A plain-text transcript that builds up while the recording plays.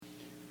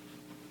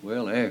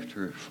Well,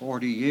 after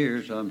 40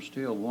 years, I'm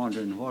still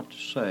wondering what to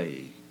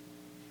say.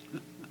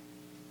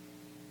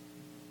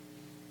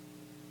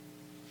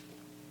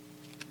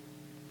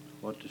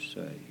 What to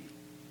say.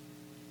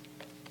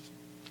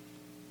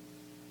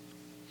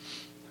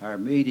 Our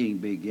meeting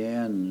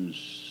began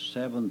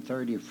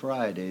 7:30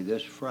 Friday,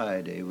 this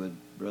Friday, with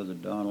Brother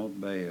Donald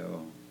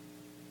Bale.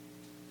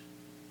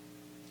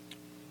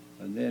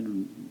 And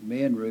then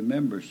men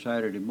remember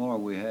Saturday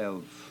morning we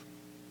have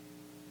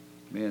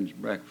men's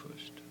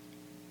breakfast.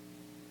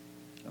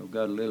 I've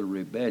got a little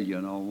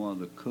rebellion on one of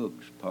the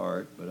cook's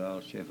part, but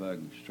I'll see if I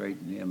can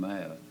straighten him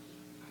out.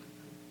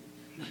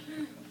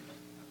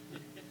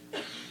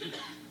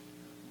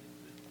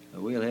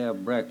 We'll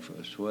have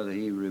breakfast, whether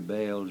he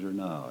rebels or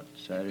not,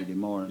 Saturday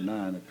morning,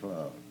 9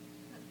 o'clock.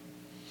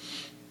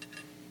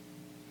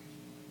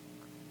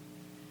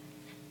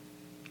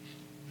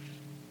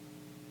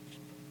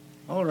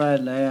 All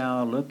right,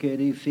 now look at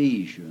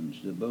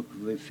Ephesians, the book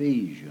of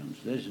Ephesians.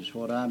 This is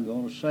what I'm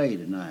going to say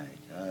tonight.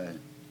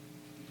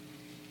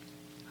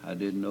 I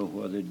didn't know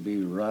whether it'd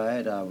be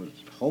right. I was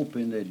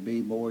hoping there'd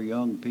be more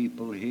young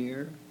people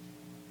here,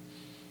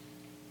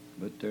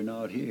 but they're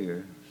not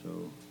here,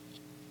 so.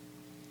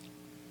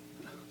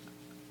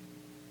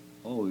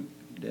 Oh,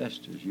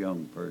 Desta's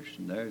young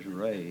person. There's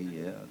Ray,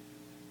 yeah.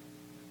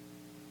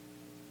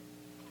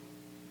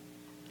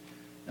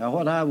 Now,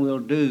 what I will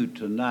do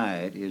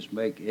tonight is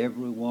make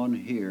everyone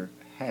here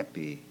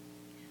happy.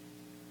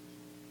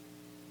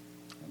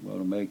 I'm going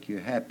to make you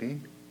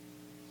happy.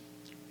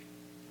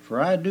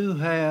 For I do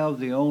have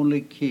the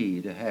only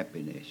key to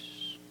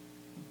happiness.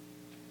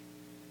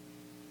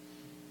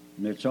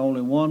 And it's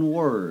only one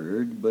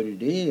word, but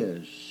it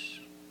is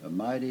a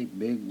mighty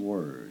big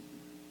word.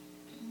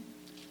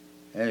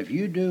 And if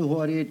you do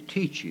what it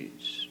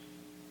teaches,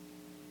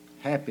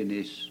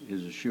 happiness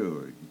is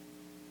assured.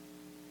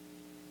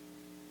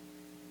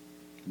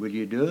 Will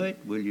you do it?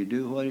 Will you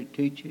do what it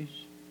teaches?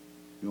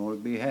 You want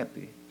to be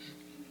happy.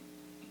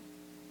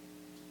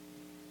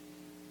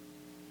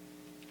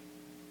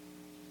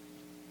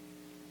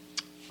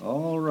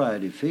 All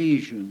right,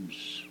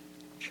 Ephesians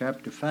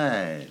chapter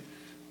 5.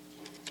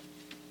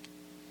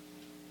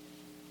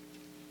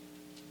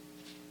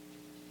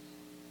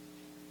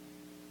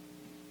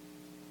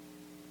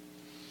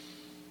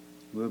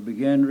 We'll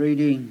begin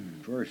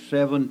reading verse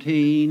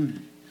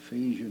 17,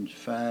 Ephesians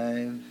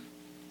 5.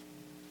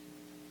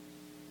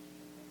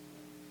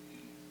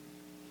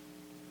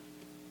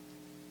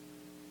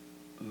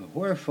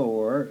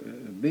 Wherefore,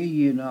 be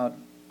ye not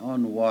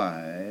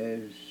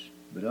unwise,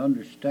 but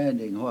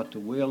understanding what the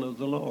will of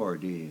the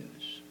Lord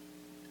is.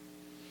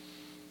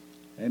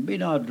 And be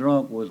not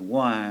drunk with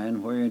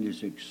wine, wherein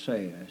is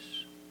excess,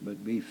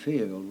 but be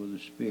filled with the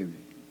Spirit,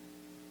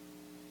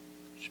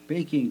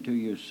 speaking to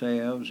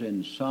yourselves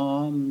in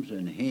psalms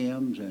and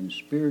hymns and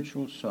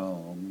spiritual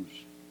songs,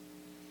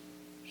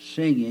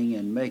 singing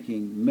and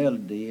making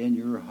melody in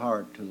your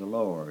heart to the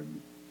Lord,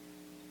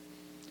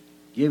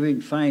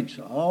 giving thanks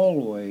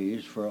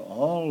always for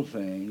all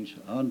things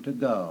unto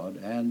God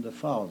and the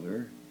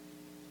Father,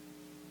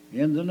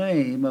 in the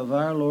name of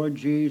our Lord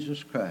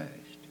Jesus Christ,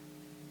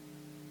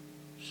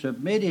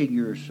 submitting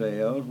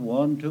yourselves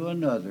one to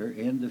another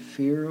in the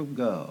fear of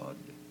God.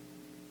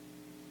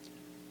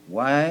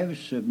 Wives,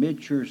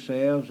 submit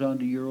yourselves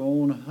unto your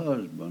own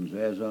husbands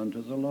as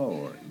unto the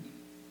Lord.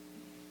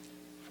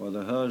 For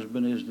the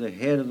husband is the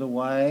head of the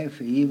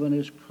wife, even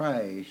as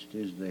Christ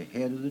is the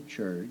head of the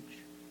church,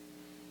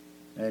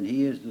 and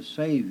he is the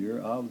Savior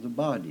of the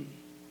body.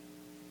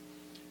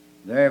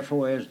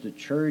 Therefore, as the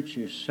church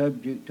is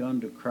subject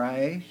unto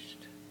Christ,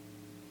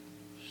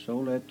 so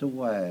let the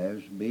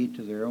wives be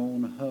to their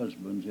own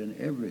husbands in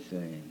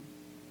everything.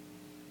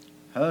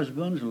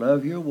 Husbands,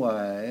 love your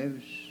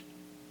wives,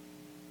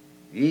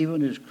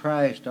 even as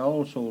Christ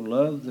also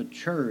loved the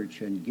church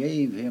and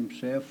gave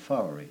himself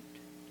for it,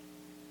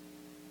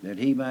 that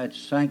he might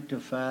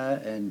sanctify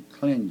and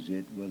cleanse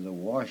it with the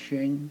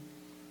washing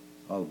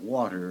of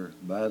water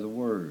by the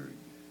word,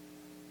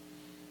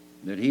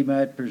 that he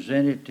might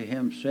present it to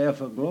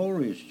himself a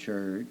glorious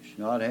church,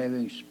 not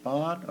having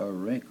spot or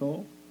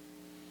wrinkle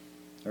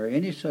or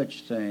any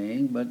such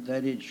thing, but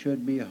that it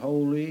should be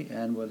holy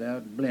and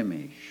without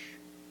blemish.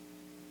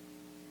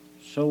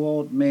 So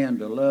ought men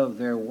to love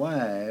their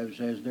wives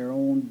as their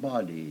own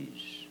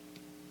bodies.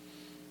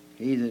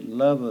 He that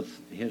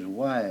loveth his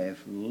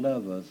wife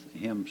loveth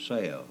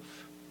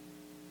himself.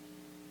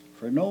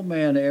 For no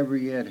man ever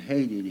yet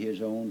hated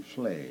his own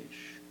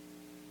flesh,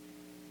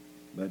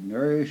 but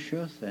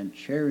nourisheth and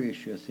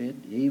cherisheth it,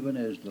 even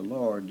as the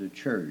Lord the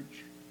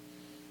church.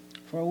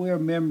 For we are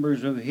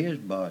members of his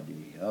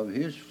body, of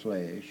his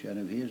flesh, and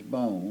of his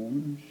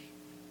bones.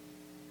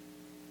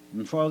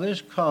 And for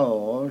this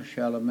cause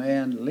shall a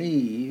man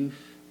leave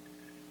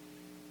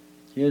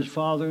his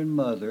father and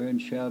mother,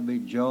 and shall be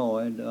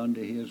joined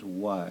unto his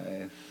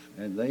wife,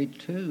 and they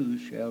two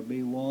shall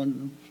be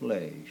one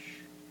flesh.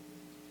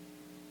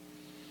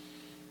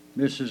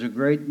 This is a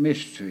great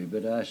mystery,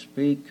 but I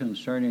speak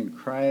concerning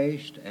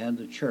Christ and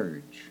the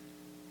church.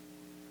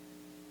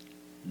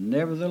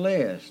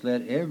 Nevertheless,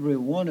 let every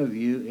one of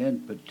you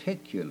in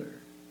particular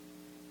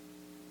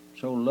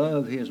so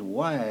love his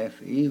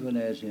wife even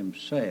as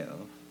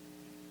himself,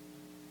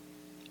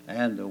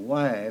 and the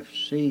wife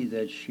see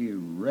that she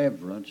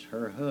reverence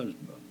her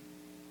husband.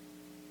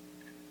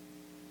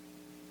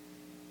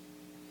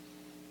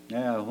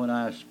 Now, when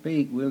I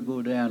speak, we'll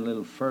go down a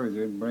little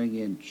further and bring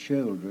in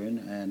children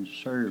and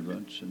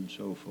servants and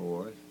so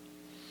forth.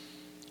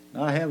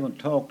 I haven't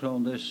talked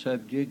on this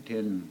subject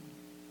in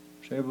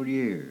several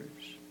years.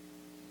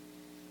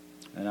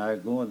 And I was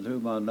going through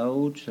my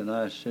notes, and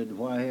I said,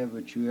 why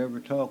haven't you ever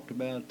talked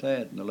about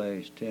that in the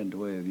last 10,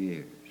 12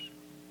 years?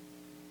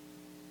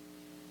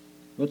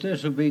 But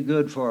this will be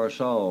good for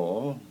us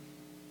all.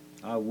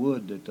 I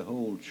would that the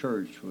whole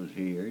church was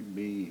here. It'd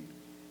be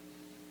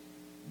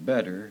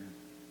better.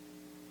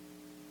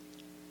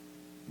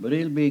 But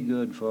it'll be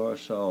good for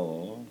us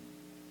all.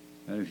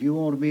 And if you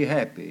want to be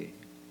happy,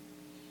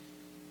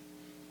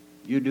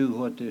 you do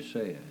what this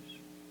says.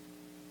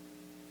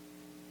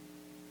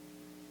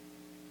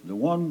 The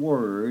one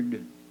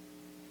word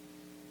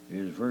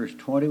is verse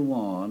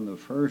 21. The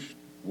first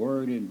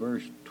word in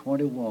verse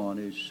 21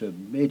 is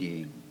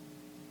submitting.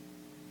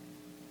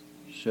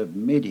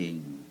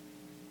 Submitting.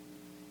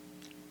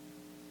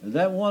 And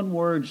that one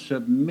word,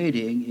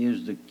 submitting,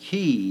 is the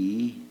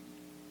key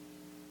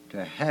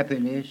to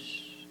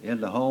happiness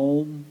in the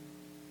home,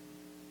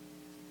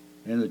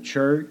 in the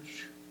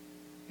church,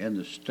 in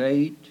the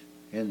state,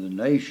 in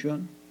the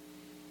nation,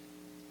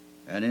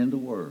 and in the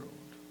world.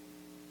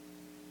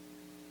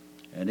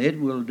 And it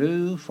will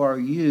do for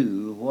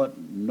you what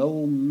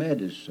no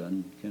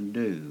medicine can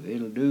do.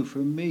 It'll do for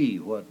me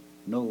what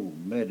no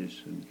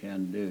medicine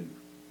can do.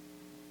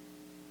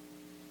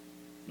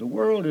 The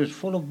world is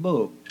full of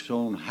books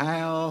on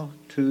how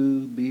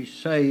to be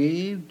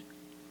saved,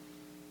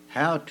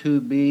 how to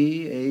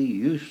be a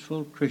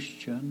useful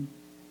Christian,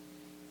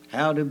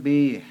 how to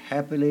be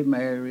happily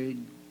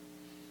married,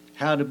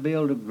 how to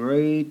build a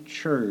great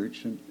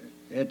church,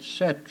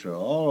 etc.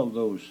 All of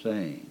those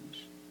things.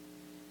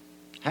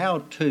 How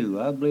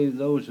to, I believe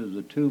those are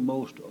the two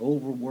most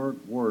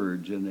overworked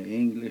words in the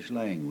English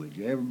language.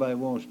 Everybody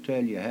wants to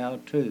tell you how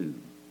to.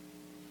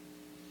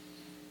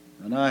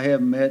 And I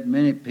have met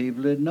many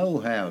people that know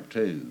how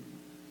to.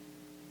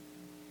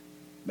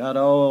 About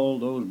all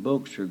those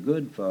books are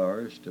good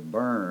for us to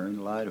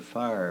burn, light a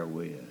fire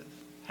with.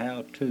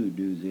 How to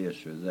do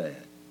this or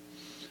that.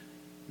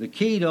 The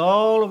key to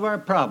all of our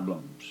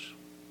problems,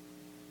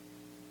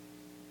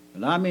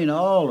 and I mean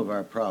all of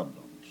our problems,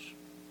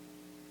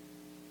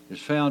 is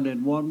found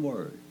in one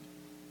word.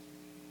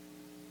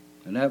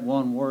 And that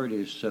one word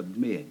is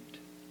submit.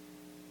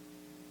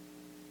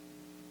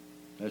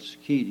 That's the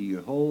key to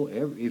your whole,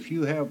 if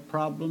you have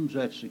problems,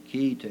 that's the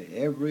key to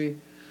every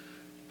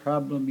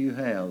problem you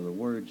have, the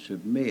word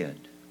submit.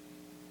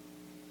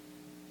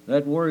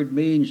 That word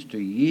means to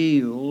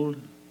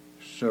yield,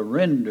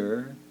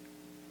 surrender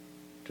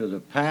to the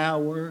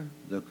power,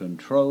 the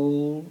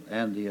control,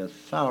 and the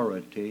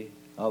authority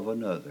of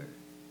another.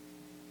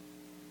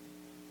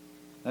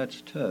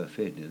 That's tough,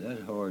 isn't it?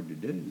 That's hard to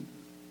do.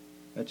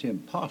 That's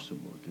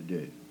impossible to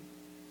do.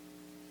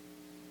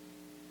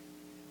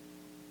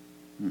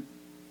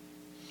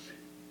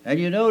 And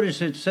you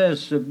notice it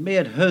says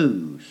submit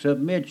who?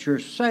 Submit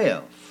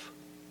yourself.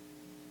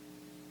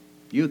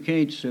 You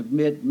can't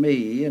submit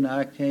me and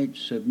I can't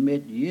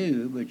submit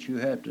you, but you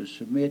have to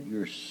submit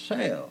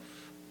yourself.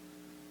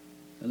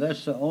 And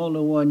that's the only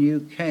one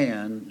you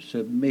can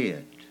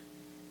submit.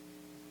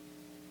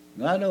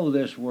 I know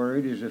this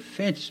word is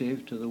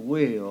offensive to the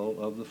will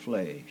of the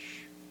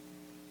flesh.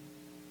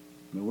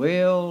 The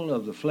will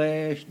of the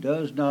flesh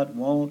does not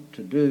want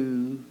to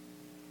do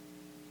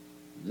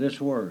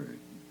this word.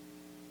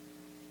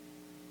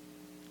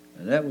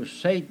 And that was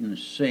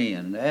Satan's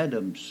sin,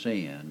 Adam's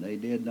sin. They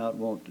did not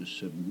want to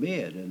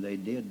submit, and they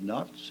did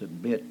not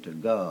submit to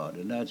God.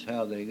 And that's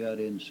how they got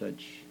in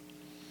such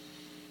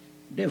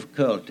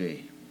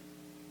difficulty.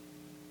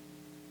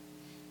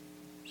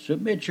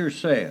 Submit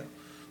yourself.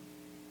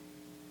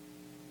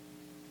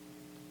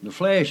 The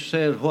flesh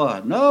says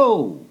what?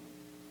 No!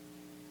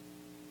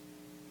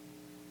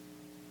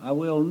 I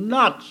will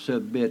not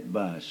submit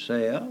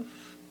myself.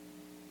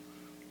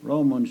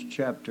 Romans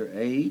chapter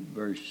 8,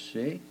 verse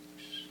 6.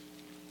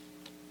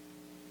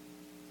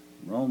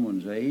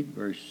 Romans 8,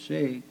 verse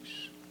 6.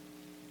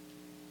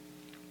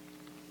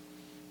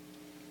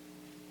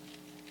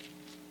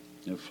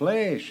 The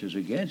flesh is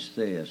against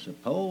this,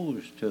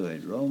 opposed to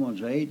it.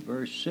 Romans 8,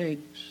 verse 6.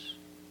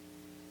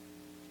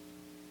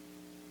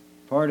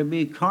 For to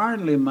be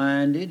carnally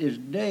minded is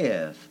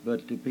death,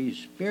 but to be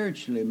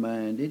spiritually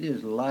minded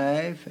is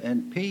life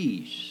and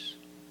peace.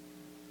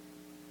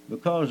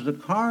 Because the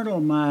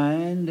carnal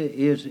mind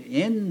is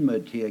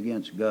enmity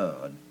against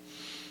God.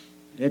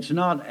 It's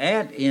not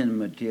at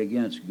enmity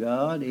against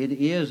God, it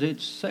is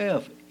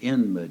itself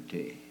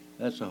enmity.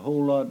 That's a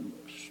whole lot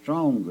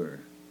stronger.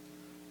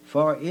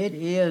 For it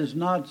is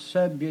not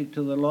subject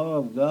to the law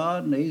of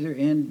God, neither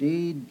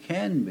indeed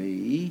can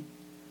be.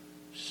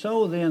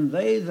 So then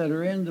they that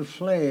are in the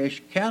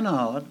flesh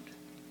cannot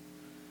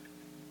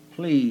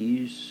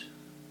please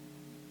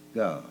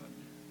God.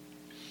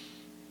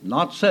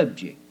 Not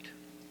subject.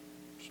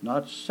 It's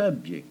not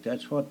subject.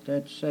 That's what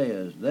that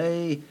says.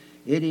 It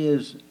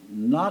is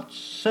not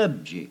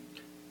subject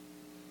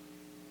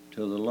to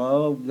the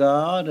law of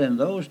God, and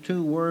those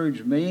two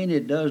words mean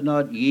it does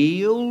not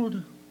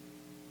yield,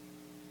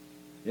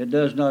 it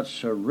does not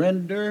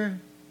surrender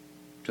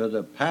to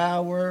the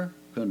power,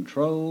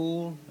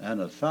 control,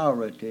 and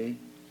authority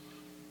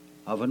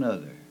of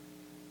another.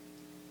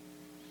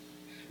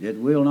 It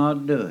will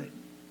not do it.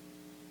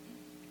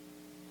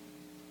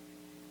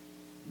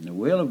 And the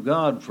will of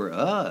God for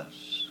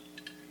us,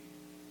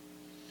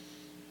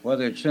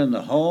 whether it's in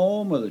the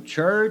home or the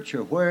church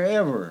or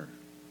wherever,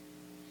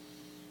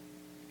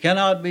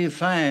 cannot be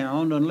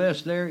found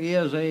unless there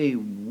is a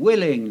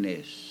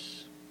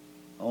willingness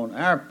on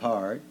our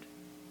part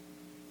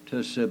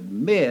to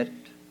submit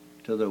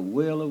to the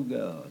will of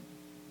God.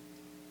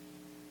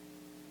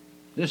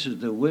 This is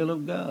the will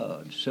of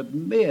God.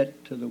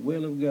 Submit to the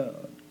will of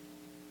God.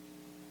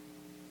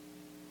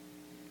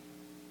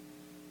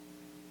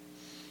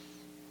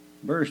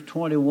 Verse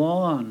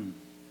 21,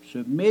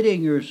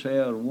 submitting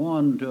yourselves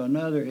one to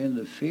another in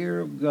the fear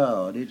of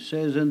God. It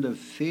says in the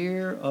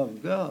fear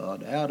of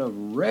God, out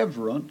of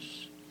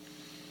reverence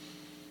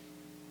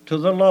to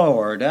the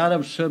Lord, out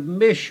of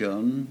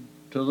submission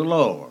to the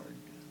Lord.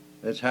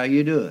 That's how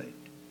you do it.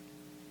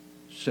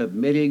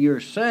 Submitting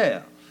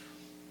yourself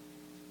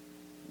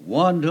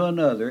one to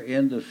another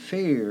in the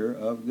fear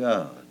of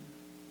God.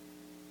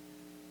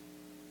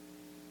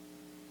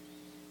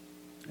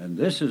 And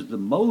this is the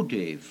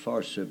motive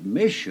for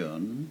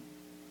submission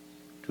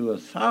to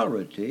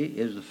authority,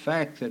 is the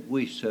fact that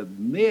we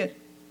submit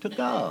to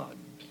God.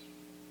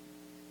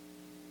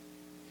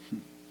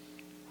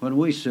 When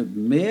we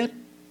submit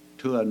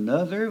to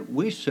another,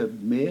 we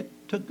submit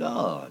to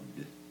God.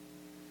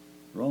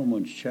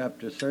 Romans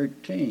chapter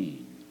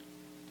 13,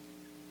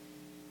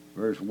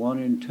 verse 1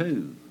 and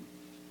 2.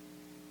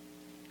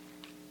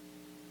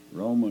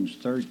 Romans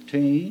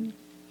 13,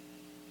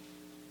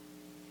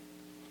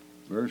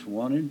 verse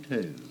 1 and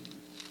 2.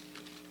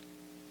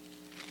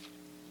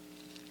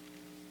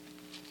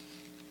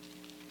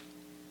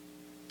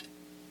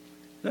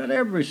 Let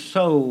every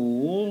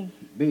soul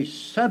be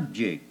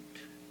subject.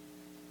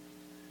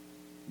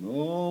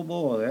 Oh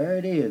boy, there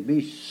it is.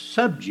 Be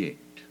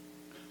subject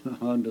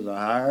unto the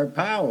higher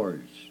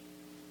powers.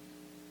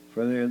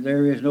 For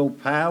there is no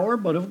power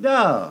but of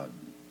God.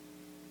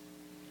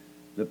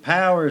 The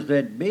powers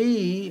that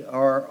be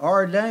are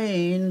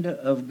ordained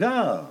of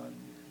God.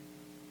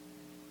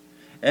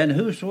 And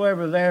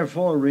whosoever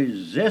therefore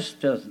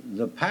resisteth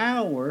the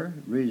power,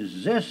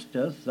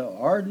 resisteth the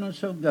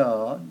ordinance of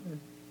God.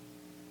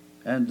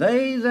 And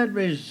they that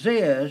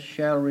resist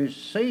shall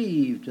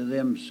receive to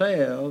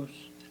themselves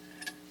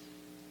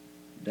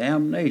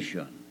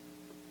damnation.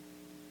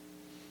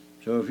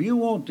 So if you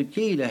want the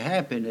key to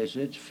happiness,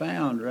 it's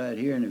found right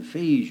here in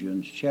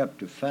Ephesians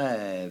chapter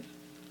 5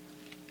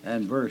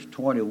 and verse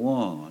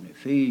 21.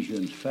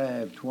 Ephesians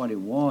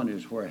 5:21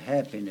 is where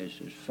happiness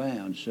is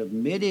found.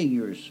 Submitting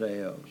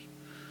yourselves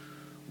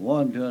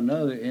one to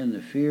another in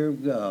the fear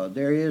of God.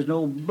 There is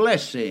no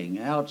blessing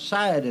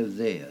outside of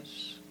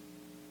this.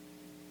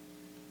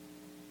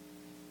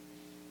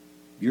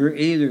 You're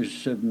either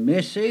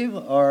submissive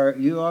or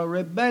you are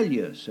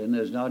rebellious, and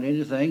there's not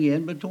anything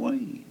in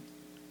between.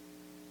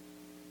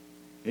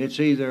 It's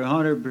either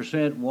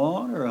 100%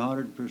 one or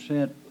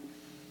 100%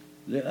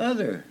 the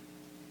other.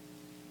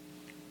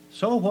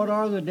 So what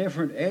are the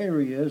different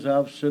areas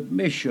of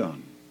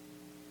submission?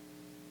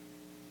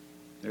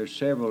 There are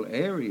several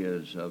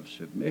areas of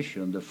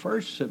submission. The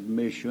first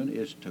submission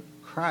is to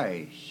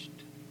Christ.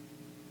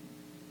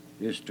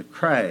 Is to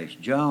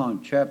Christ.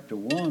 John chapter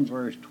 1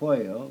 verse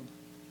 12.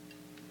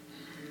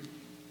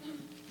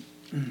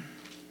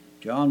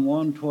 John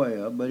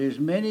 1:12, but as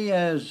many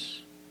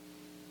as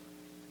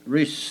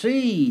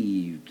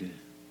received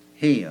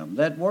him.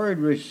 That word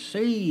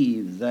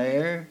receive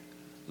there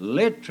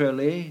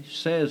literally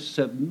says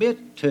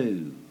submit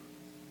to.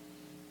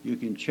 You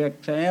can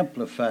check the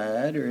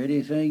Amplified or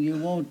anything you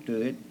want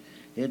to.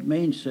 It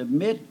means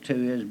submit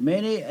to. As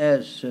many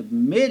as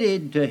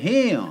submitted to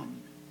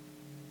him,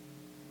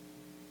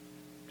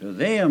 to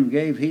them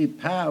gave he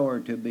power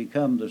to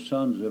become the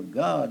sons of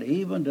God,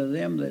 even to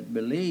them that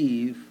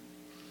believe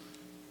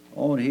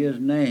on his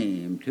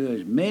name. To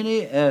as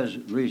many as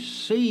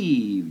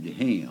received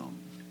him,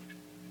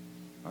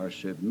 are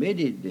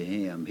submitted to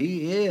him.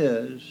 He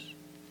is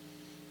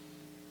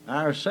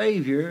our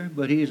Savior,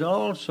 but he's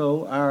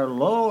also our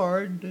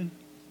Lord.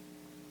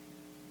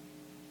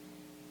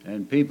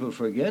 And people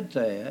forget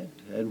that.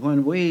 And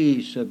when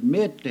we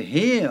submit to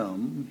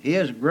him,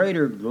 his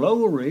greater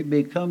glory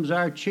becomes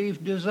our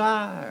chief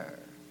desire.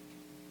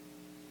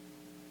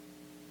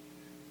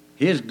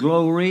 His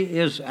glory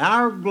is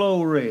our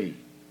glory.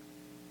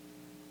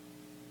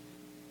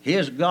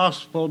 His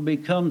gospel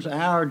becomes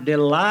our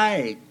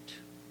delight.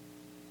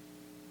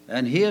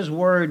 And his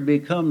word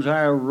becomes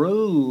our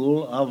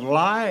rule of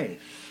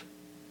life.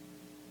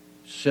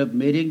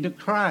 Submitting to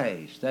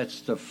Christ. That's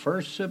the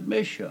first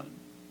submission.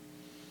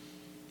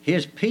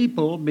 His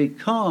people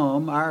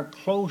become our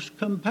close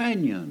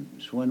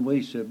companions when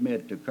we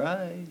submit to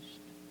Christ.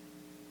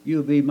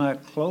 You'll be my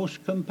close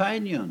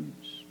companions.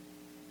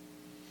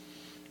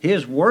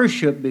 His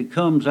worship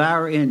becomes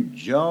our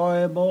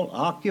enjoyable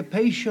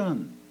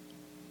occupation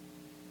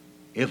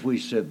if we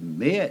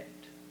submit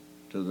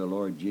to the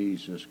Lord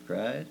Jesus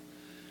Christ.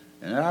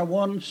 And our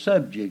one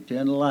subject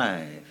in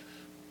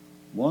life,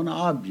 one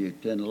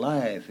object in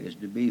life, is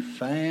to be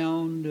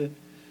found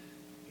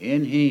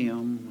in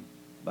Him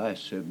by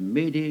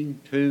submitting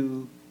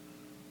to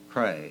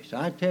Christ.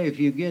 I tell you, if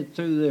you get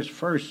through this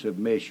first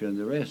submission,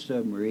 the rest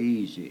of them are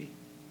easy.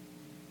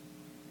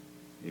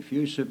 If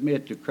you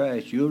submit to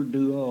Christ, you'll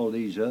do all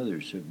these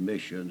other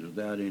submissions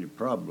without any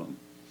problem.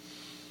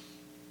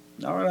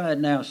 All right,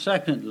 now,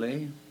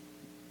 secondly,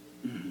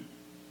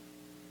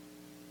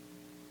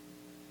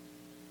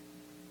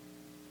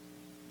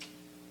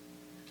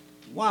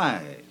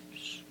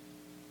 wives,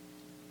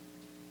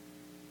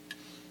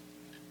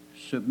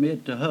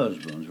 submit to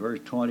husbands, verse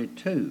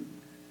 22.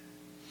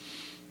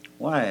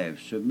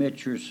 Wives,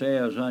 submit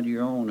yourselves unto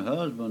your own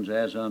husbands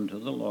as unto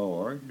the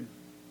Lord.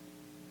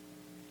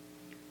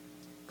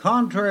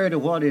 Contrary to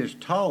what is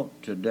taught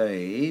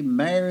today,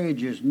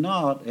 marriage is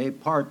not a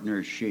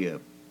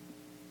partnership.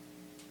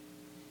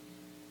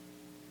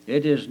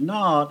 It is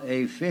not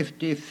a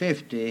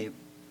 50-50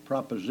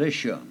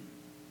 proposition.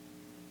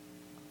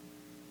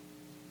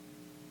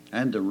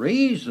 And the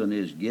reason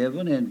is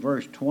given in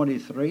verse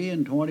 23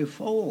 and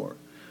 24.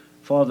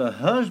 For the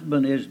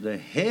husband is the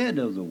head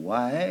of the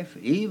wife,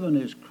 even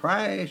as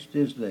Christ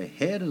is the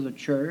head of the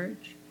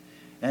church,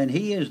 and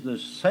he is the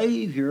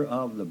Savior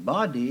of the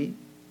body.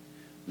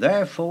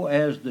 Therefore,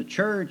 as the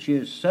church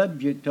is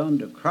subject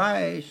unto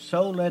Christ,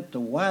 so let the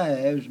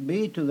wives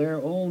be to their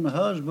own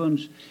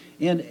husbands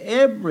in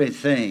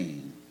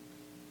everything.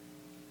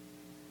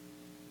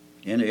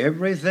 In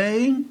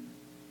everything?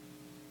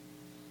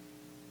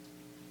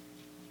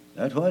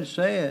 That's what it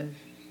says.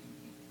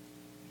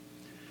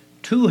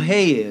 Two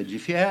heads.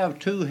 If you have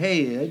two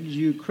heads,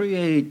 you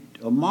create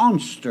a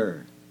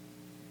monster.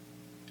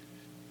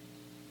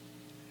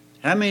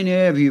 How many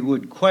of you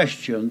would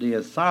question the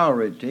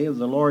authority of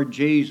the Lord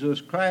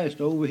Jesus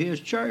Christ over His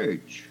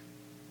church?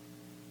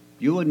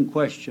 You wouldn't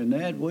question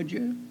that, would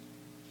you?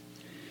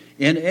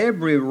 In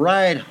every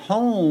right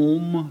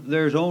home,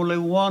 there's only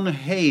one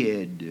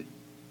head.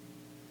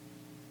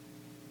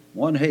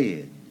 One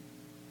head.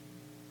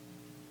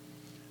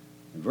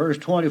 Verse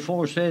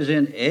 24 says,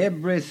 in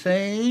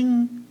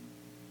everything.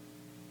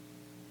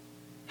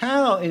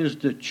 How is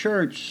the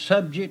church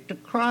subject to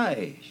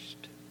Christ?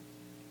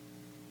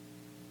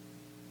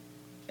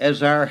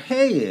 As our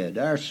head,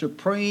 our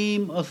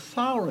supreme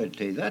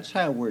authority. That's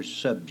how we're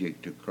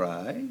subject to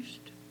Christ.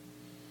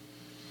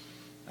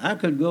 I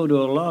could go to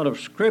a lot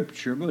of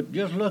scripture, but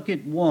just look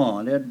at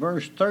one, at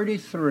verse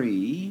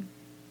 33.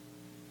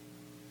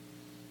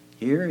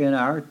 Here in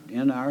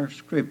our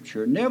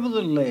scripture.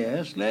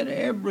 Nevertheless, let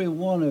every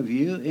one of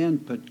you in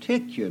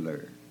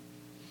particular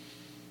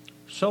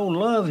so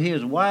love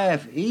his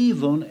wife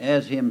even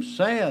as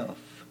himself,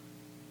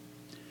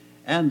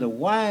 and the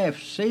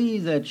wife see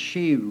that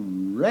she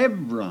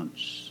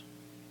reverence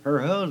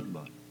her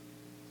husband.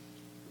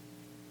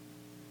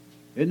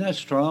 Isn't that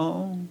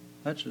strong?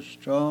 That's a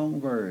strong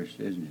verse,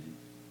 isn't it?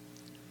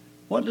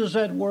 What does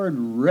that word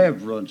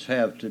reverence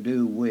have to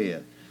do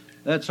with?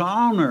 That's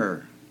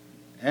honor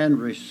and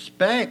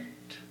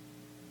respect.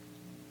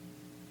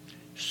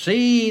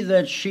 See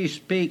that she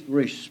speak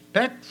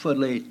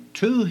respectfully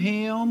to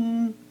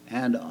him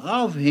and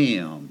of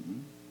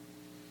him,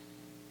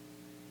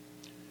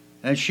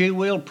 and she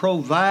will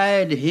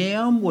provide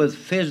him with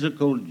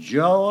physical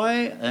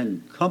joy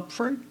and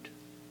comfort,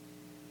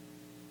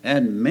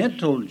 and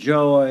mental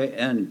joy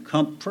and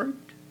comfort,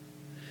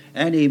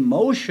 and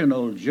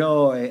emotional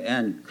joy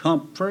and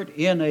comfort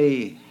in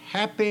a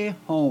happy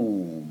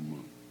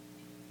home.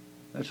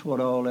 That's what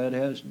all that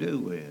has to do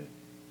with.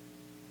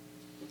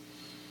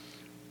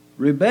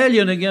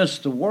 Rebellion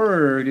against the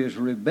Word is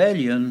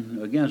rebellion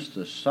against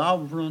the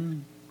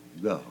sovereign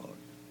God.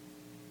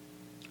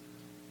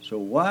 So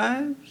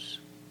wives,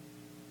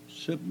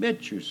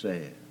 submit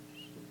yourselves.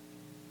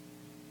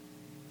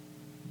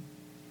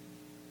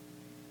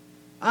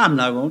 I'm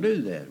not going to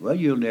do that. Well,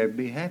 you'll never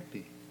be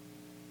happy.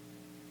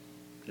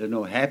 There's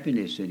no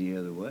happiness any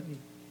other way.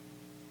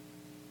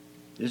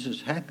 This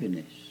is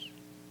happiness.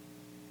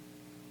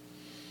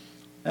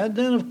 And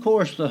then, of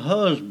course, the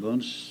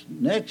husbands,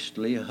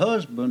 nextly,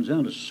 husbands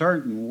in a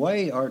certain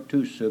way are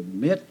to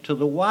submit to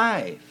the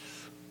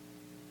wife.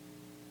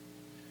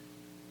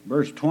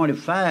 Verse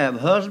 25,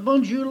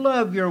 husbands, you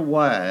love your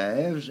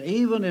wives,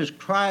 even as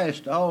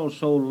Christ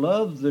also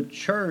loved the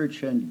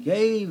church and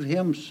gave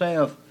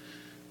himself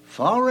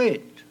for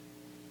it.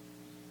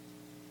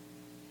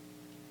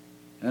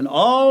 And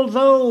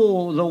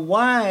although the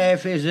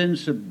wife is in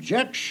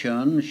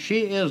subjection,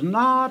 she is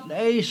not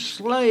a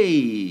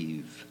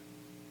slave.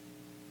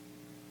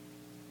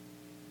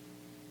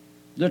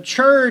 The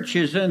church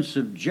is in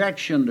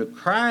subjection to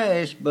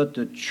Christ, but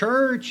the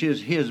church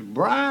is his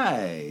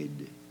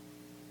bride.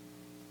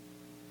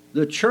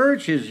 The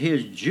church is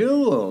his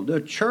jewel. The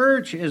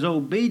church is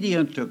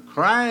obedient to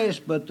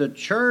Christ, but the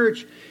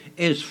church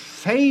is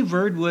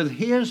favored with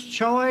his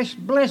choice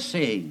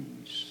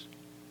blessings.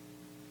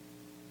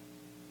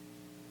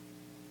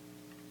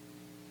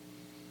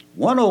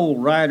 One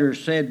old writer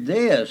said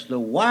this: the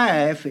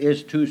wife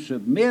is to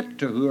submit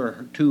to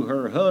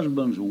her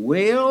husband's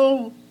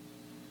will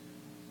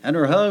and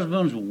her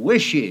husband's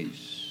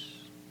wishes.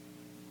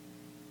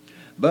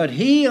 But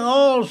he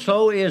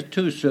also is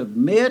to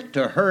submit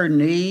to her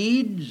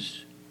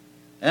needs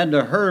and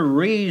to her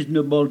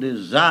reasonable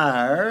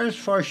desires,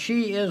 for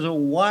she is a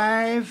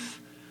wife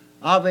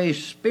of a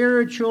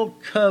spiritual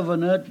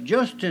covenant,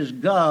 just as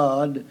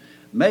God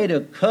made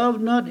a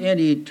covenant in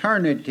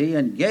eternity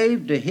and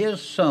gave to his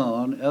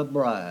Son a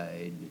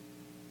bride.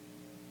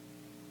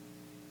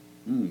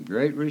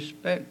 Great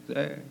respect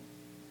there.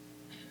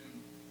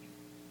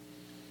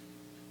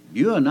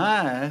 You and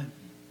I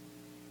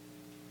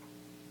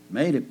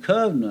made a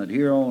covenant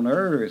here on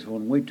earth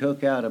when we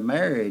took out a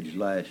marriage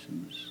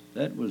license.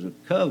 That was a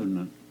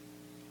covenant.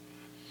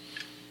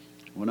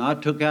 When I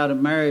took out a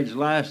marriage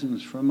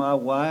license for my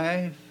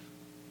wife,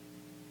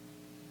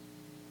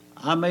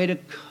 I made a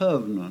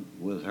covenant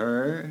with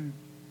her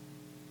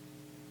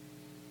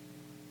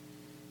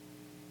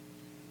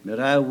that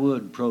I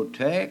would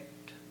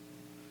protect,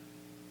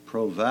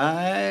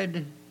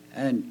 provide,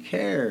 and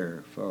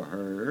care for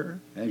her,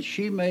 and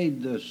she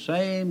made the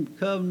same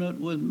covenant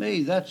with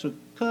me. That's a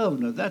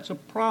covenant. That's a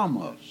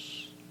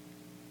promise.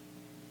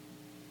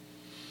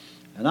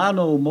 And I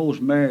know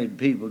most married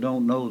people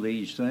don't know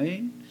these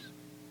things.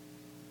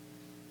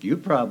 You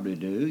probably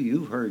do.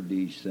 You've heard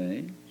these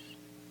things.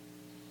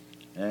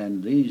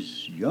 And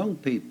these young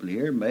people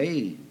here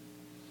may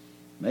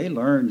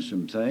learn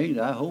some things.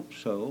 I hope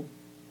so.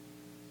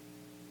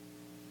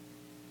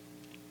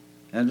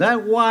 And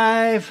that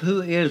wife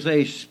who is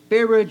a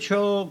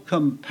spiritual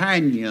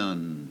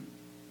companion,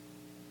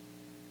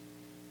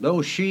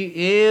 though she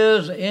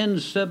is in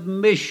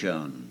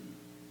submission,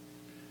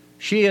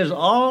 she is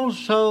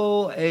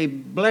also a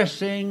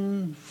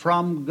blessing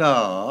from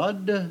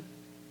God.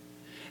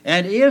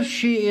 And if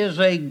she is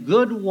a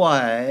good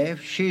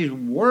wife, she's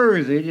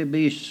worthy to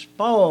be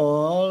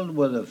spoiled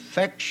with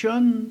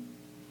affection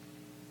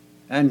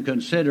and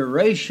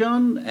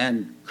consideration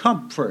and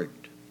comfort.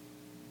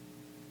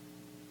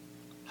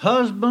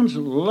 Husbands,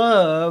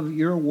 love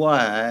your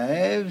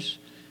wives,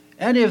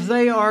 and if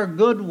they are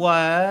good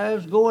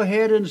wives, go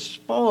ahead and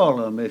spoil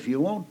them if you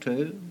want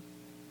to.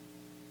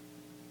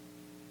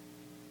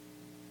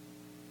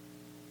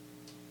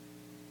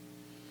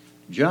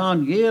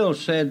 John Gill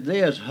said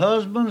this: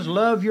 husbands,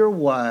 love your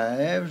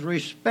wives,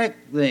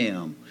 respect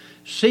them,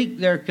 seek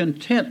their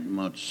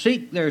contentment,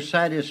 seek their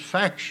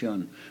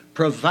satisfaction,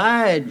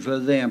 provide for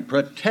them,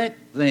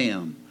 protect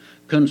them,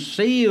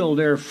 conceal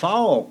their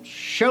faults,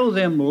 show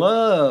them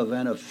love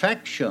and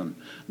affection,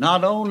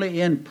 not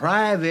only in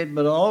private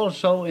but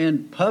also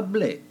in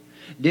public.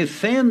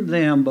 Defend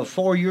them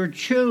before your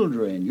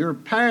children, your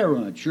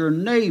parents, your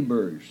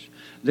neighbors.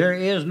 There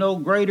is no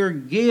greater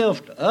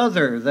gift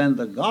other than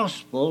the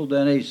gospel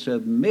than a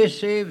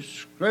submissive,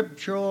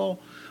 scriptural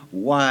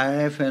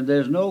wife, and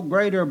there's no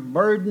greater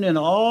burden in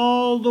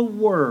all the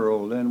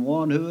world than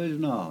one who is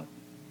not.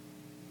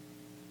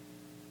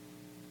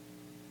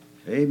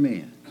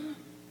 Amen.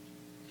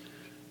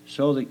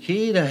 So the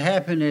key to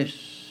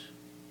happiness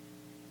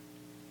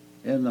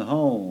in the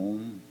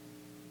home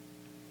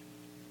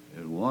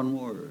is one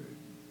word: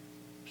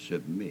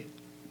 submit.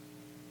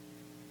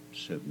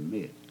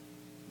 Submit.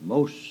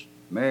 Most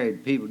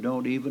married people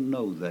don't even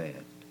know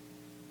that.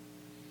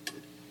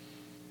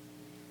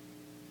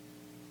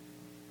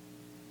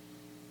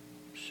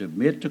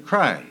 Submit to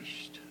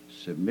Christ.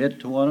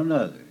 Submit to one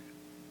another.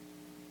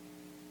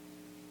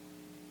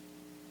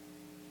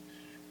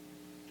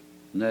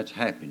 And that's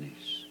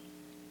happiness.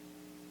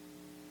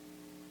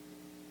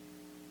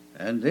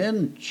 And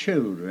then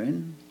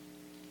children.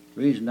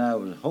 The reason I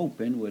was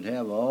hoping we'd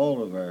have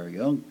all of our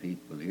young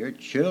people here.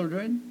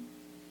 Children,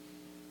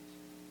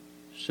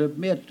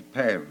 submit to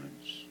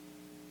parents.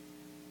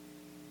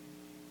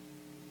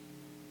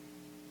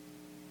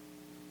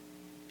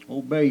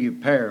 Obey your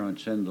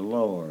parents in the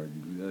Lord,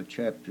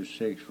 chapter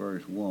 6,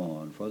 verse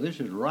 1, for this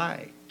is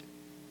right.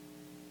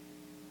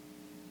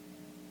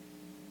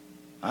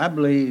 I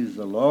believe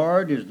the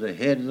Lord is the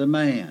head of the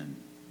man.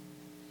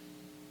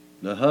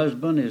 The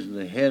husband is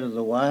the head of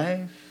the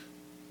wife,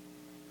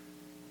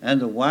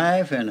 and the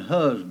wife and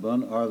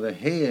husband are the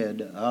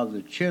head of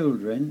the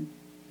children,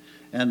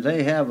 and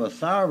they have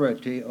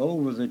authority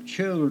over the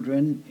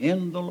children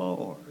in the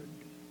Lord.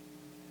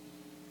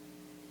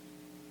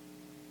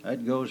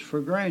 That goes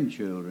for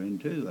grandchildren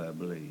too, I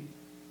believe.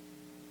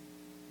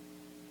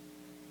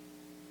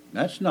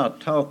 That's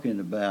not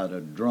talking about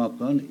a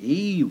drunken,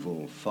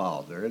 evil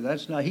father.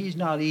 He's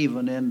not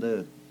even in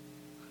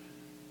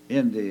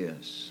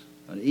this.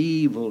 An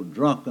evil,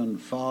 drunken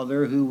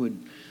father who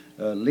would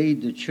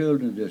lead the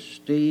children to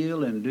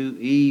steal and do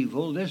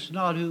evil. This is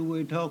not who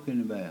we're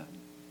talking about.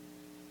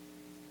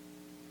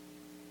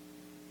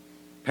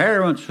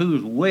 Parents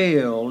whose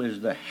will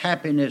is the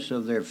happiness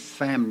of their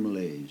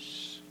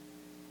families.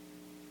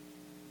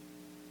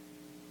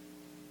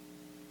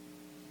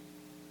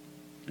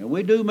 And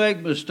we do make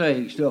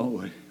mistakes,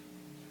 don't we?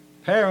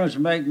 Parents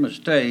make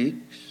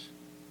mistakes.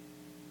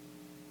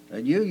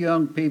 And you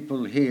young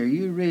people here,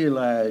 you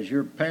realize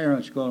your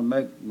parents are going to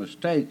make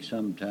mistakes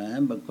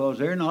sometime because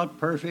they're not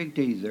perfect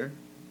either.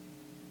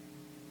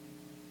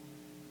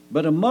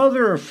 But a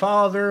mother or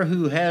father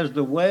who has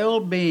the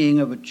well-being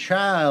of a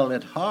child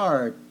at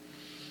heart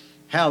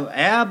have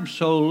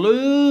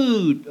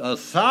absolute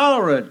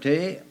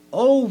authority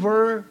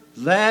over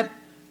that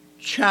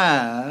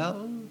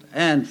child,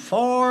 and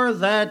for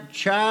that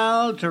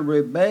child to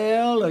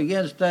rebel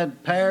against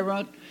that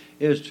parent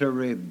is to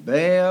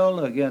rebel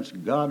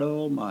against God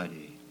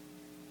Almighty.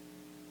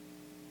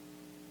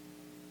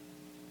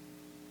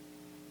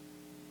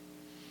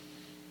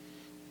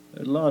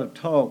 There's a lot of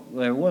talk,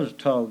 there was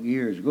talk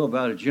years ago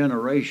about a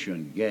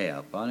generation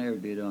gap. I never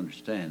did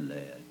understand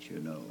that, you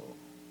know.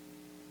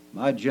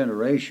 My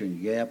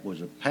generation gap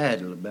was a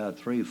paddle about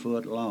 3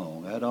 foot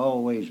long. I'd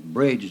always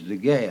bridged the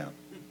gap.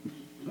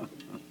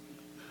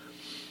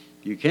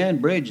 You can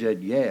bridge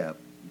that gap,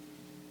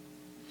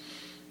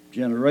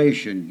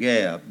 generation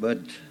gap, but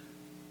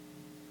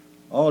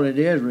all it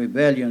is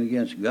rebellion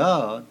against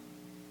God,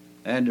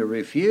 and to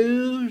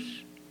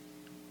refuse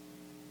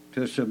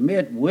to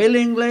submit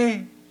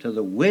willingly to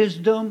the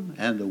wisdom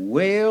and the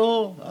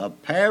will of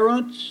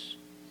parents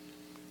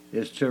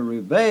is to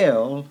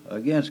rebel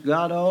against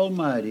God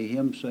Almighty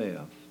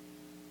Himself.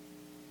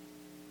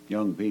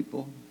 Young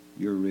people,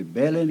 you're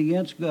rebelling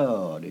against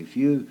God if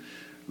you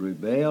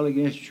rebel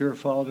against your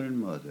father and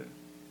mother.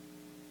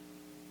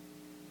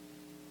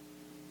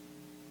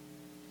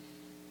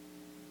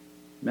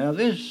 Now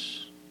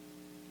this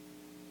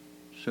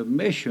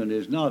submission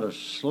is not a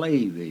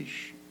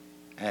slavish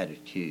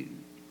attitude.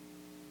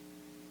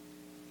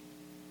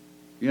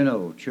 You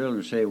know,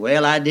 children say,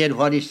 well, I did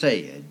what he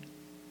said.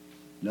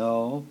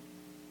 No,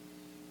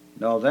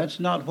 that's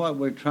not what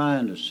we're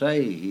trying to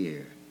say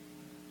here.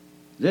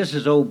 This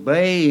is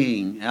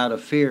obeying out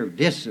of fear of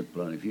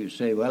discipline if you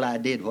say, well, I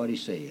did what he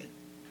said.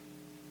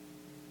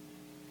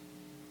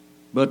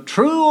 But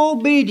true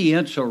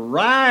obedience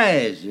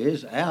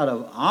arises out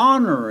of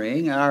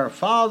honoring our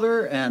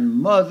father and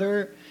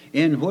mother,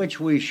 in which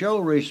we show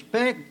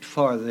respect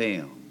for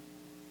them.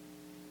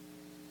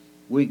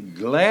 We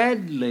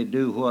gladly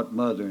do what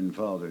mother and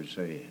father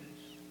says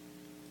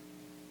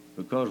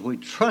because we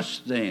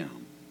trust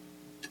them.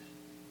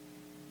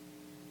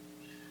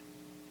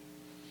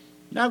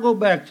 Now go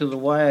back to the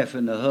wife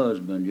and the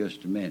husband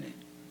just a minute.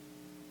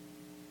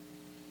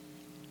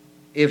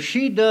 If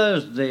she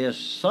does this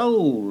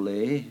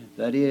solely,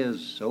 that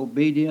is,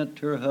 obedient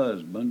to her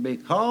husband,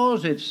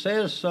 because it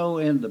says so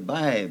in the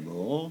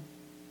Bible,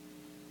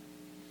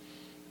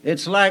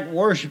 it's like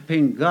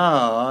worshiping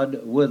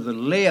God with the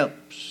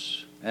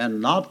lips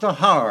and not the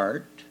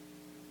heart,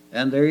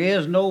 and there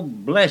is no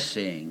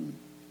blessing.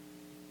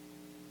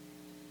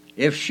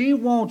 If she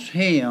wants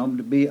him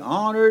to be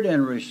honored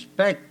and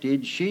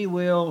respected, she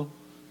will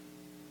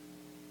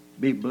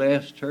be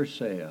blessed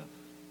herself.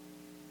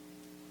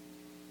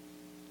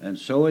 And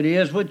so it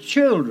is with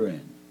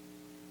children.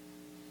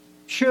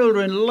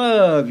 Children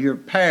love your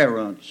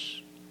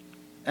parents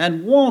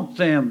and want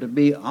them to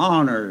be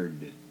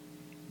honored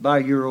by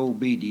your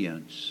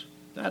obedience.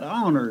 That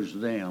honors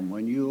them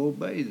when you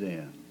obey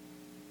them.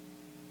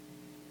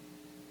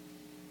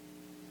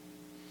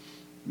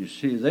 You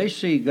see, they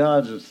see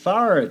God's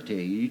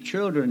authority. You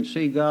children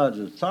see God's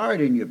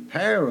authority in your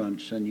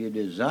parents, and you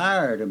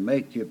desire to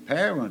make your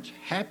parents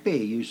happy.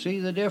 You see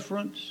the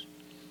difference?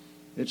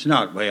 It's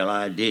not, well,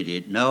 I did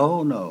it.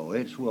 No.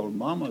 It's, well,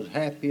 Mama's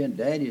happy and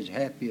Daddy's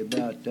happy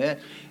about that,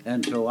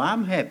 and so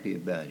I'm happy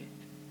about it.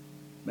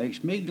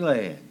 Makes me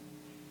glad.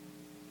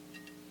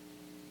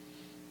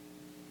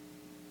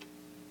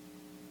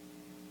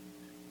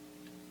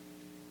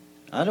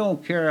 I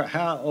don't care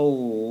how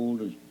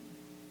old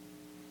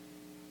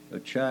a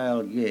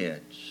child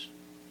gets,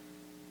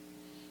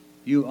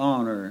 you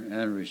honor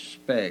and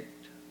respect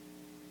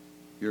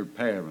your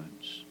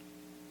parents.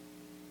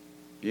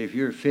 If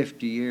you're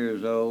 50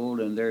 years old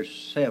and they're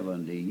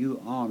 70,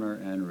 you honor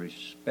and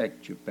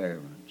respect your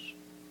parents.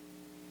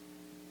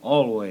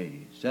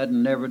 Always. That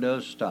never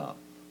does stop.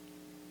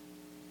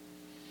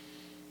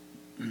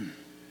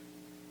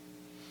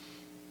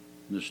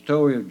 The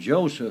story of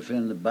Joseph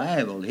in the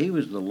Bible, he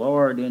was the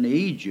Lord in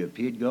Egypt.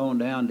 He'd gone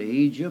down to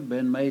Egypt,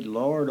 been made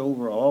Lord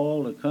over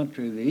all the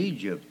country of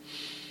Egypt.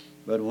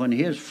 But when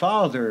his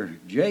father,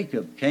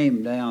 Jacob,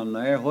 came down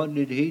there, what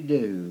did he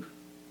do?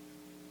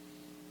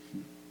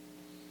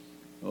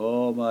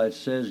 Oh, my, it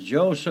says,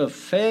 Joseph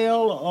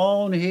fell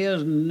on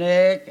his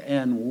neck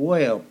and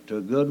wept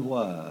a good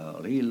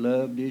while. He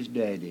loved his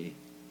daddy.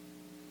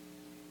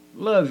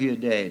 Love your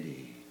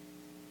daddy.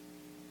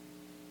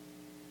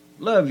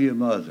 Love your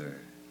mother.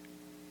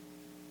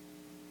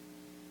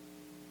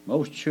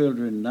 Most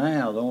children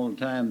now, the only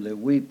time they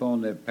weep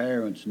on their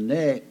parents'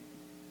 neck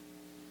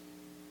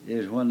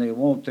is when they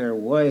want their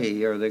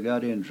way or they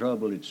got in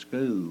trouble at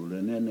school,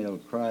 and then they'll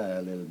cry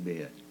a little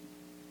bit,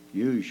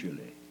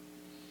 usually.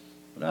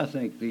 But I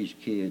think these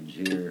kids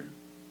here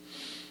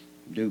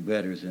do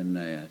better than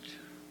that.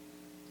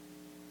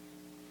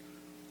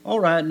 All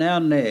right, now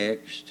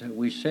next,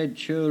 we said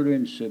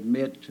children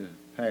submit to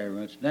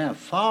parents. Now,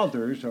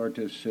 fathers are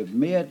to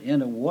submit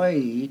in a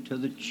way to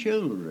the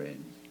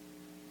children.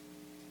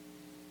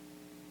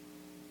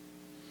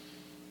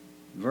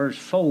 Verse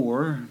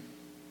 4,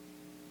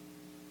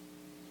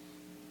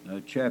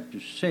 chapter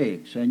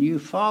 6, and you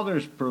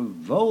fathers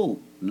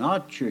provoke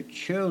not your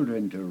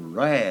children to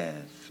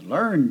wrath.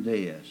 Learn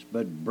this,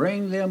 but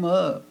bring them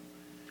up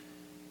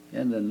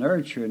in the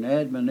nurture and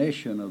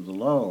admonition of the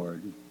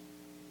Lord.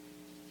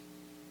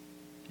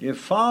 If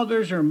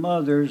fathers or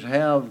mothers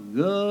have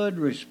good,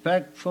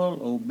 respectful,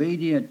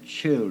 obedient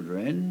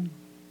children,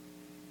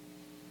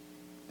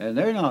 and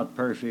they're not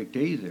perfect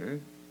either,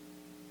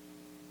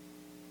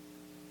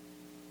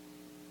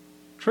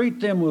 treat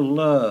them with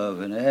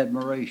love and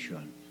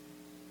admiration.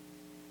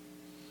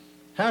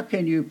 How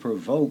can you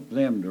provoke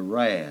them to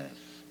wrath?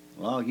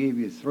 Well, I'll give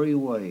you 3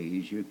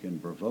 ways you can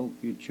provoke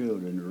your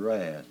children to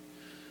wrath.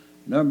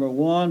 Number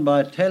 1,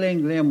 by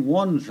telling them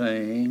one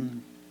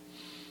thing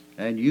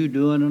and you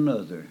doing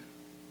another.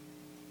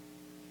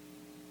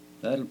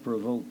 That'll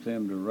provoke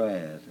them to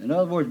wrath. In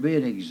other words, be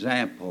an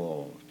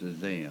example to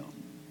them.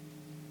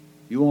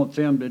 You want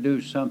them to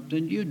do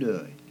something, you do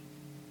it.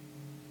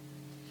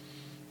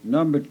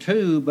 Number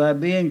 2, by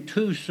being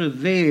too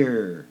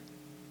severe.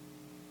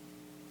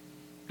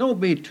 Don't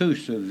be too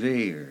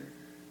severe.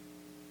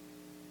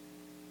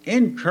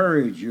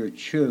 Encourage your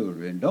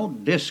children.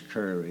 Don't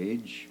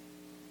discourage.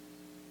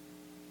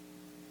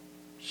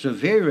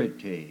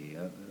 Severity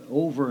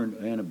over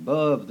and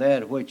above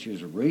that which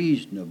is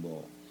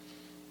reasonable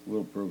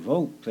will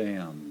provoke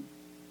them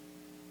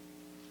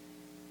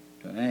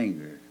to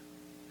anger.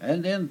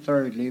 And then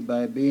thirdly,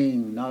 by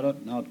being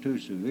not too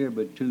severe,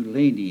 but too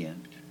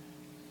lenient.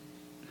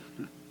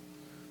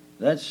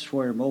 That's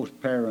where most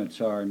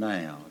parents are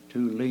now,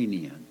 too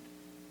lenient.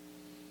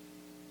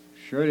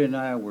 Shirley and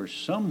I were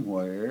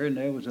somewhere, and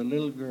there was a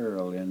little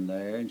girl in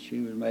there, and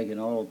she was making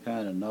all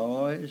kind of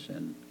noise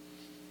and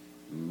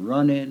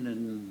running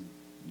and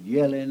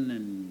yelling,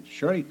 and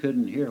Shirley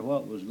couldn't hear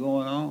what was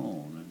going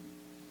on. And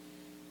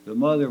the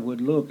mother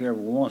would look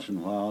every once in a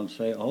while and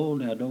say, "Oh,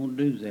 now don't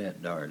do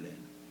that, darling."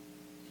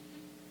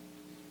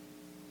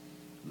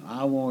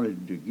 I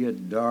wanted to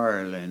get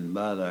darling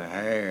by the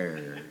hair.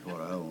 Is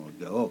what I wanted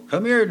to do. "Oh,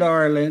 come here,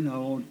 darling. I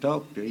want to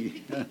talk to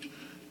you."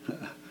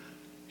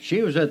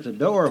 She was at the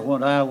door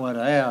when I went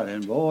out,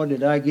 and boy,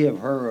 did I give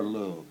her a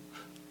look.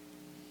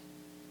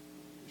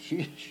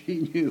 She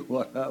knew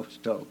what I was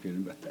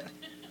talking about.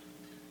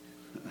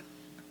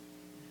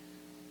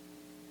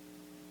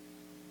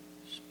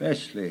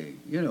 Especially,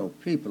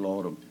 people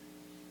ought to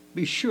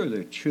be sure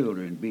their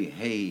children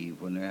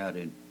behave when they're out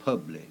in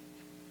public.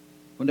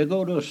 When they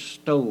go to a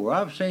store,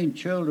 I've seen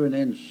children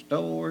in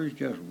stores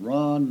just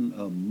run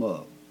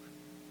amok.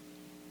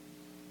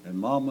 And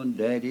mom and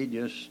daddy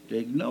just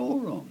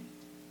ignore them.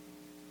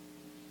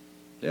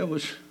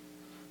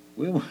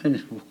 We went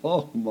to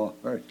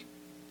Walmart.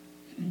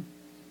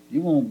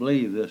 You won't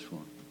believe this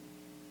one.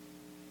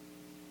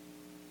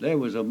 There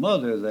was a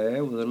mother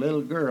there with a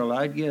little girl,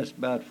 I'd guess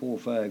about 4 or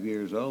 5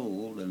 years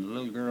old, and the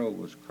little girl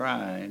was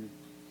crying.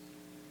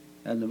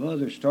 And the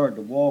mother started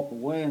to walk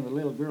away, and the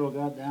little girl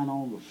got down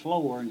on the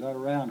floor and got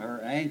around her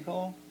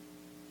ankle.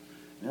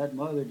 And that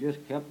mother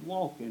just kept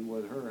walking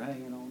with her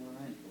hanging on her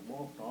ankle,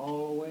 walked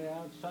all the way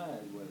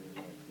outside with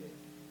her like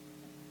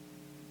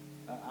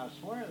that. I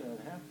swear that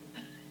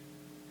happened.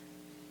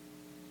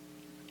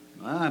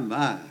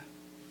 My.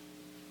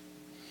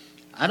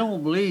 I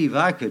don't believe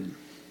I could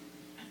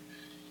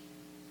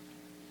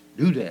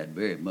do that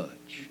very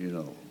much,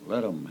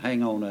 let them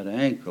hang on that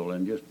ankle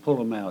and just pull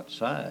them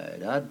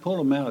outside. I'd pull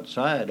them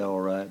outside all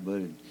right, but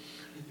it'd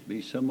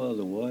be some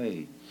other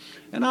way.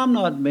 And I'm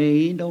not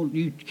mean.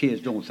 You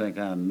kids don't think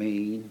I'm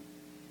mean.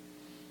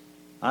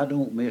 I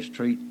don't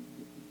mistreat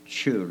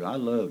children. I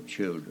love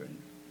children.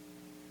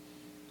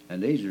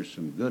 And these are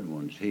some good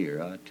ones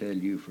here, I tell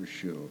you for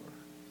sure.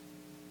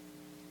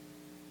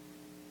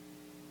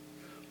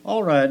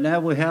 All right,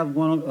 now we have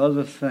one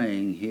other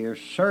thing here.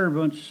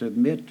 Servants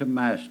submit to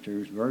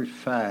masters, verse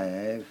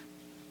 5.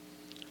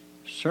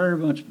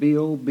 Servants, be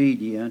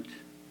obedient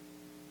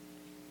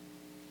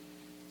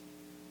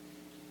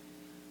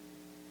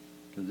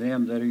to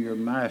them that are your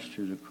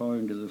masters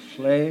according to the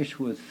flesh,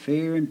 with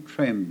fear and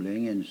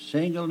trembling and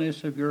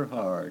singleness of your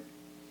heart,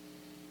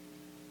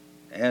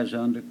 as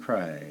unto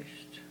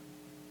Christ.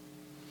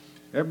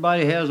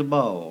 Everybody has a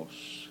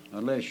boss.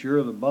 Unless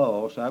you're the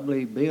boss. I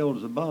believe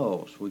Bill's the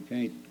boss. We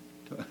can't.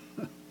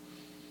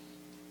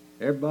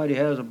 Everybody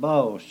has a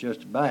boss,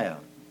 just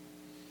about.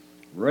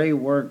 Ray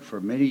worked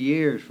for many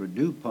years for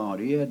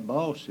DuPont. He had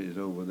bosses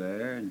over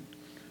there,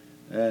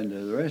 and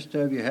the rest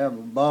of you have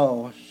a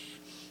boss.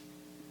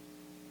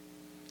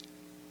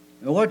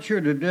 And what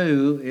you're to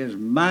do is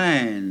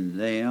mind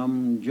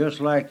them just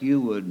like you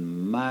would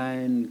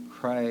mind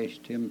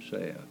Christ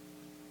himself.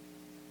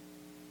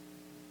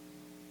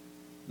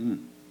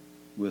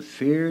 With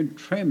fear and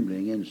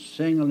trembling and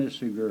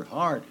singleness of your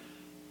heart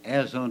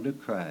as unto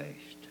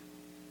Christ.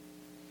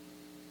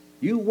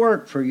 You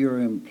work for your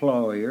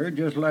employer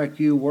just like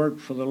you work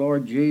for the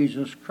Lord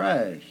Jesus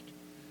Christ.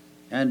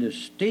 And to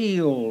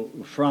steal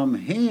from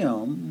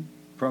him,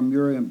 from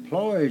your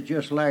employer, is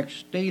just like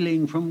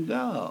stealing from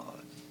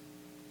God.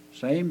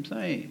 Same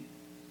thing.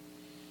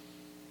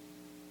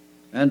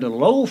 And to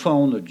loaf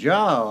on the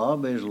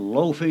job is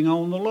loafing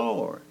on the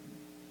Lord.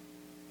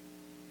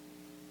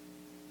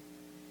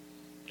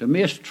 To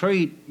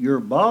mistreat your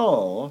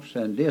boss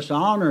and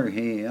dishonor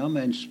him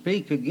and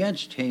speak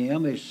against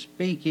him is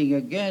speaking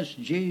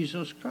against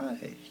Jesus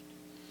Christ.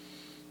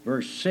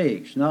 Verse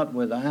 6, not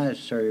with eye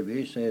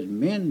service as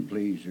men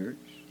pleasers,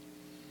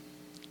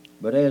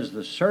 but as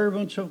the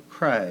servants of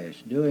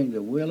Christ, doing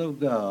the will of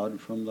God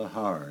from the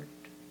heart.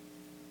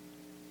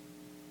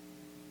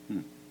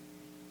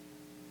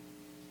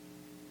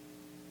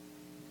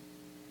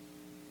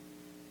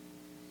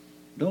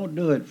 Don't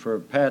do it for a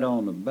pat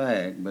on the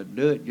back, but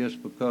do it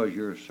just because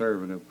you're a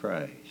servant of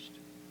Christ.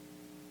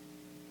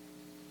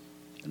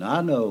 And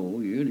I know,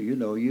 you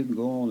know, you can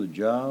go on the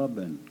job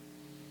and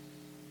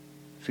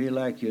feel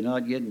like you're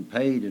not getting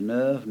paid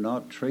enough,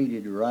 not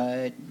treated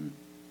right. And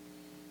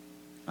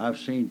I've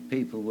seen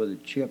people with a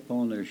chip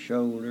on their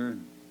shoulder.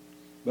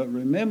 But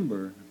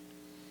remember,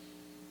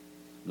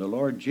 the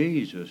Lord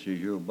Jesus is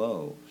your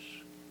boss.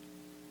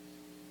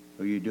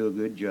 So you do a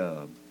good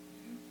job.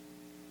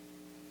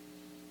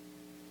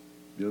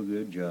 Do a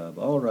good job.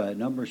 All right,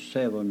 number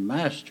 7,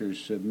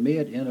 masters,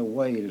 submit in a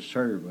way to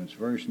servants.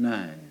 Verse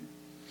 9.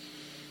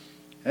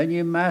 And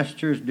ye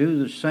masters,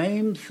 do the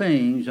same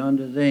things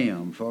unto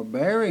them,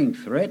 forbearing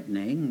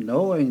threatening,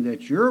 knowing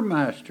that your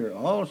master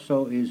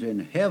also is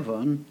in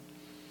heaven,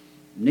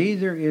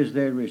 neither is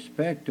there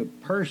respect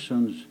of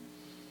persons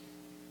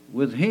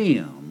with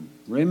him.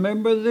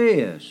 Remember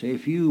this,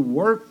 if you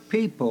work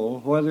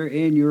people, whether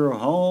in your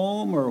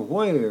home or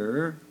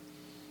where,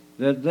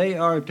 that they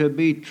are to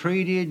be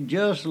treated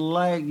just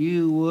like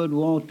you would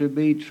want to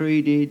be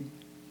treated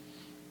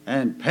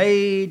and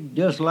paid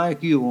just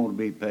like you want to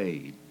be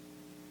paid.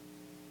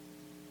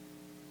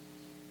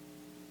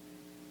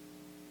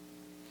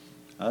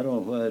 I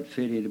don't know whether it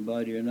fit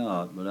anybody or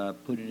not, but I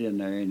put it in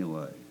there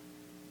anyway.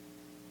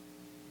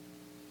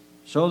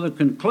 So the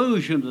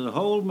conclusion to the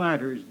whole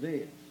matter is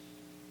this.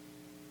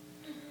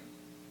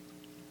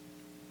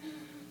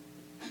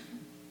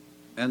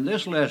 And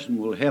this lesson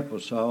will help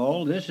us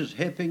all. This is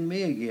helping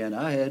me again.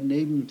 I hadn't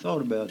even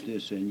thought about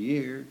this in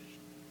years.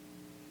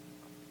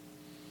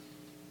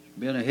 It's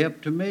been a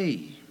help to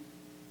me.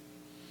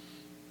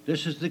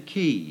 This is the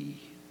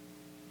key.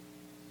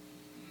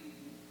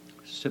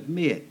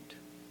 Submit.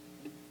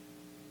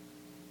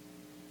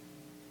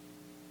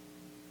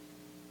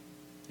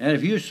 And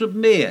if you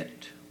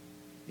submit,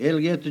 it'll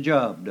get the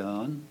job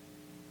done.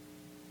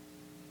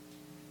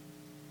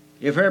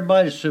 If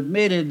everybody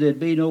submitted, there'd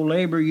be no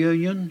labor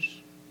unions,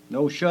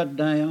 no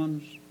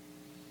shutdowns,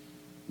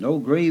 no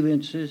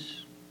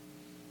grievances.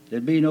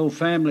 There'd be no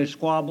family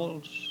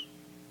squabbles,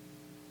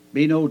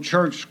 be no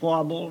church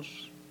squabbles.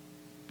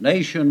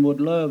 Nation would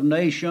love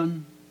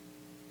nation,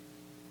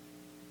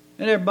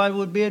 and everybody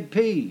would be at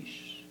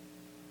peace.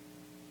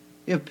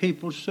 If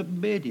people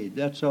submitted,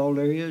 that's all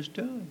there is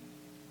to it.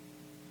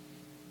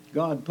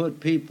 God put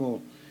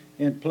people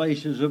in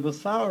places of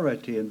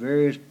authority in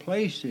various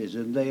places,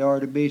 and they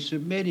are to be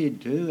submitted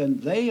to, and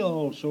they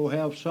also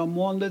have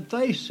someone that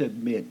they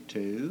submit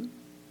to.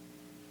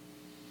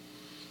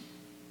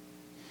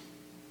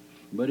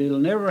 But it'll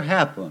never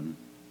happen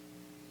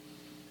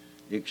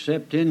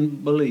except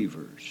in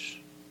believers.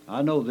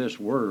 I know this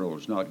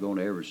world's not going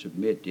to ever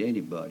submit to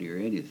anybody or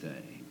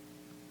anything,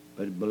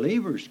 but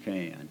believers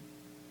can.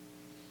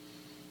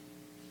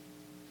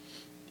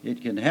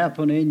 It can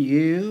happen in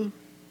you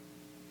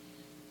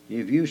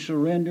if you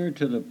surrender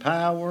to the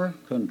power,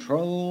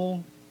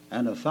 control,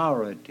 and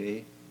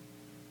authority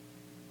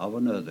of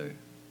another.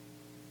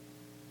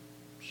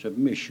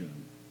 Submission.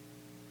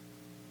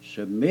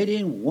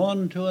 Submitting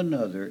one to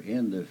another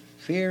in the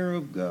fear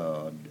of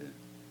God.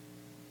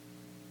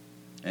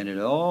 And it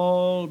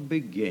all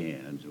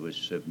begins with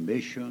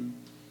submission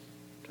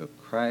to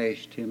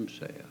Christ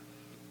himself.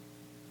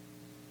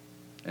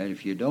 And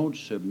if you don't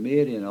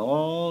submit in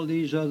all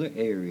these other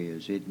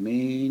areas, it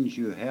means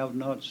you have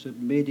not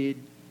submitted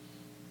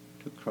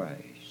to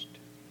Christ.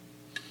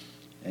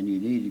 And you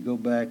need to go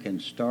back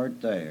and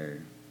start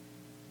there.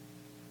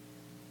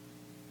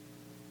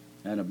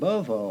 And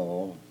above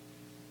all,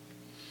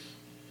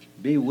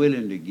 be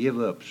willing to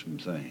give up some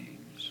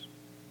things.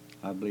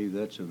 I believe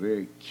that's a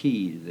very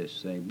key to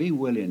this thing. Be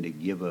willing to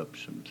give up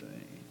some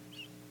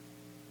things.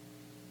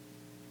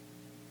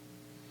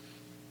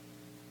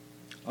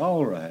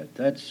 All right,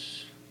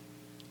 that's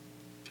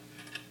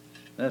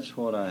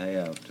what I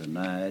have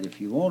tonight.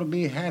 If you want to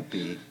be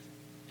happy,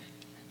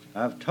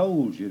 I've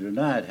told you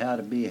tonight how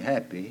to be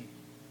happy.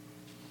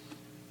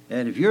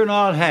 And if you're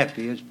not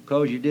happy, it's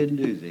because you didn't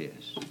do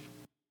this.